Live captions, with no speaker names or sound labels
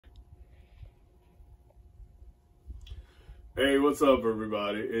Hey, what's up,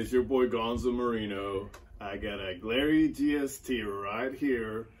 everybody? It's your boy Gonzo Marino. I got a Glarry GST right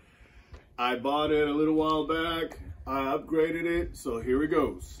here. I bought it a little while back. I upgraded it, so here it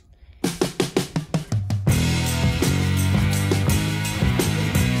goes.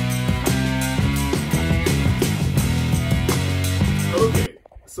 Okay,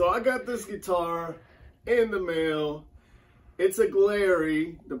 so I got this guitar in the mail. It's a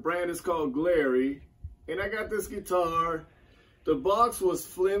Glarry. The brand is called Glarry. And I got this guitar. The box was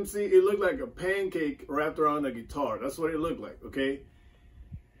flimsy. It looked like a pancake wrapped around the guitar. That's what it looked like, okay?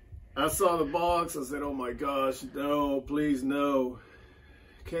 I saw the box. I said, oh my gosh, no, please, no.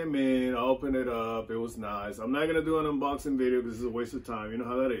 Came in, I opened it up. It was nice. I'm not going to do an unboxing video because it's a waste of time. You know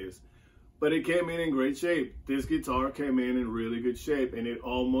how that is. But it came in great shape. This guitar came in really good shape, and it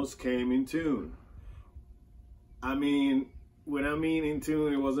almost came in tune. I mean, when I mean in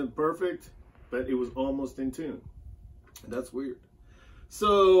tune, it wasn't perfect, but it was almost in tune. That's weird.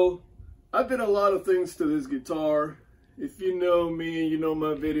 So I did a lot of things to this guitar. If you know me, you know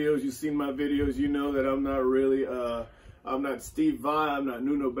my videos, you've seen my videos, you know that I'm not really, I'm not Steve Vai, I'm not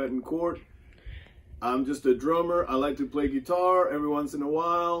Nuno Betancourt. I'm just a drummer. I like to play guitar every once in a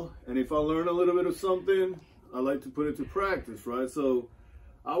while. And if I learn a little bit of something, I like to put it to practice, right? So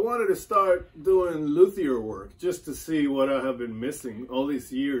I wanted to start doing luthier work just to see what I have been missing all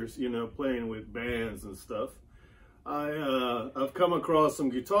these years, you know, playing with bands and stuff. I've come across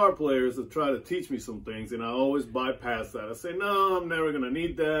some guitar players that try to teach me some things, and I always bypass that. I say, no, I'm never going to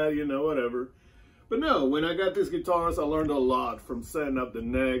need that, you know, whatever. But no, when I got these guitars, I learned a lot from setting up the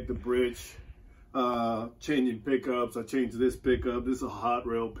neck, the bridge, changing pickups. I changed this pickup. This is a hot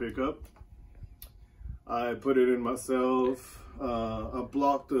rail pickup. I put it in myself. I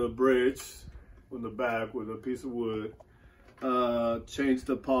blocked the bridge on the back with a piece of wood. Changed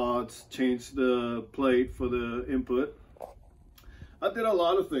the pots, changed the plate for the input. I did a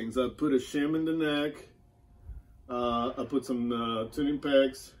lot of things. I put a shim in the neck. I put some tuning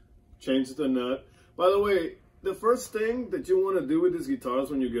pegs, changed the nut. By the way, the first thing that you want to do with these guitars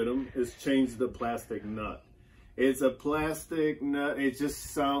when you get them is change the plastic nut. It's a plastic nut. It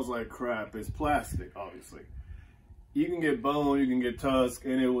just sounds like crap. It's plastic, obviously. You can get bone, you can get tusk,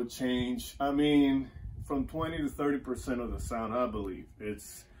 and it will change. I mean, from 20 to 30% of the sound, I believe.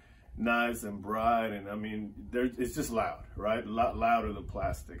 It's nice and bright, and I mean, it's just loud, right? A lot louder than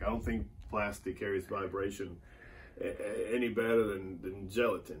plastic. I don't think plastic carries vibration any better than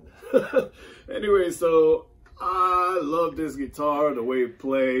gelatin. Anyway, so I love this guitar, the way it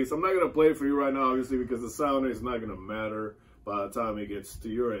plays. I'm not going to play it for you right now, obviously, because the sound is not going to matter by the time it gets to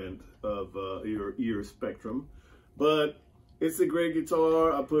your end of your ear spectrum. But it's a great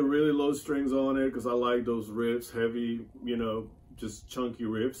guitar. I put really low strings on it because I like those riffs, heavy, you know, just chunky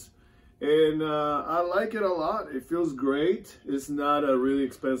riffs. And I like it a lot. It feels great. It's not a really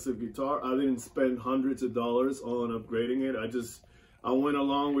expensive guitar. I didn't spend hundreds of dollars on upgrading it. I went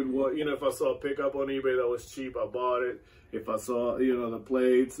along with what, you know, if I saw a pickup on eBay that was cheap, I bought it. If I saw, you know, the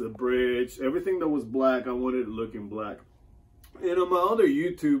plates, the bridge, everything that was black, I wanted it looking black. And on my other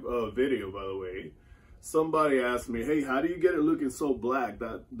YouTube video, by the way, somebody asked me, hey, how do you get it looking so black,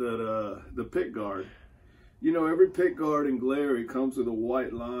 the pick guard? You know, every pick guard in Glarry comes with a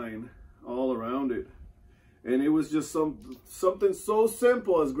white line all around it. And it was just something so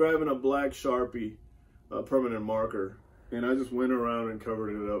simple as grabbing a black Sharpie, permanent marker. And I just went around and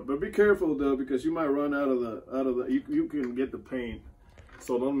covered it up. But be careful though, because you might run out of the, you can get the paint.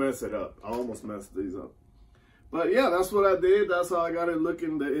 So don't mess it up. I almost messed these up. But yeah, that's what I did. That's how I got it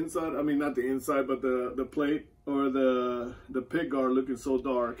looking, the inside. I mean, not the inside, but the plate or the pick guard looking so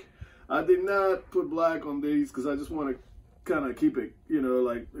dark. I did not put black on these because I just want to kind of keep it, you know,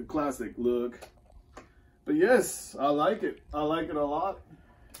 like a classic look. But yes, I like it. I like it a lot.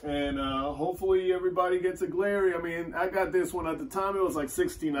 And hopefully everybody gets a Glarry. I mean, I got this one at the time. It was like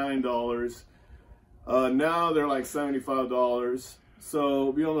 $69. Now they're like $75.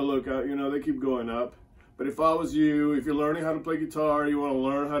 So be on the lookout. You know, they keep going up. But if I was you, if you're learning how to play guitar, you want to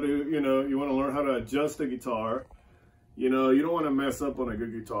learn how to, you know, you want to learn how to adjust the guitar. You know, you don't want to mess up on a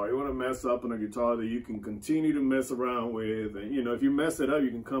good guitar. You want to mess up on a guitar that you can continue to mess around with. And, you know, if you mess it up,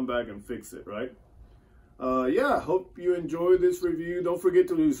 you can come back and fix it, right? Yeah, hope you enjoyed this review. Don't forget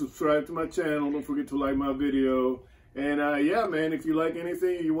to subscribe to my channel. Don't forget to like my video. And yeah, man, if you like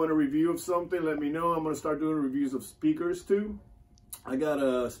anything, you want a review of something, let me know. I'm going to start doing reviews of speakers too. I got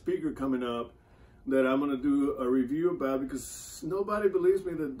a speaker coming up that I'm going to do a review about because nobody believes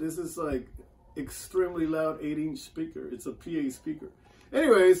me that this is like extremely loud 8-inch speaker. It's a PA speaker.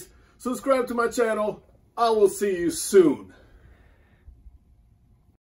 Anyways, subscribe to my channel. I will see you soon.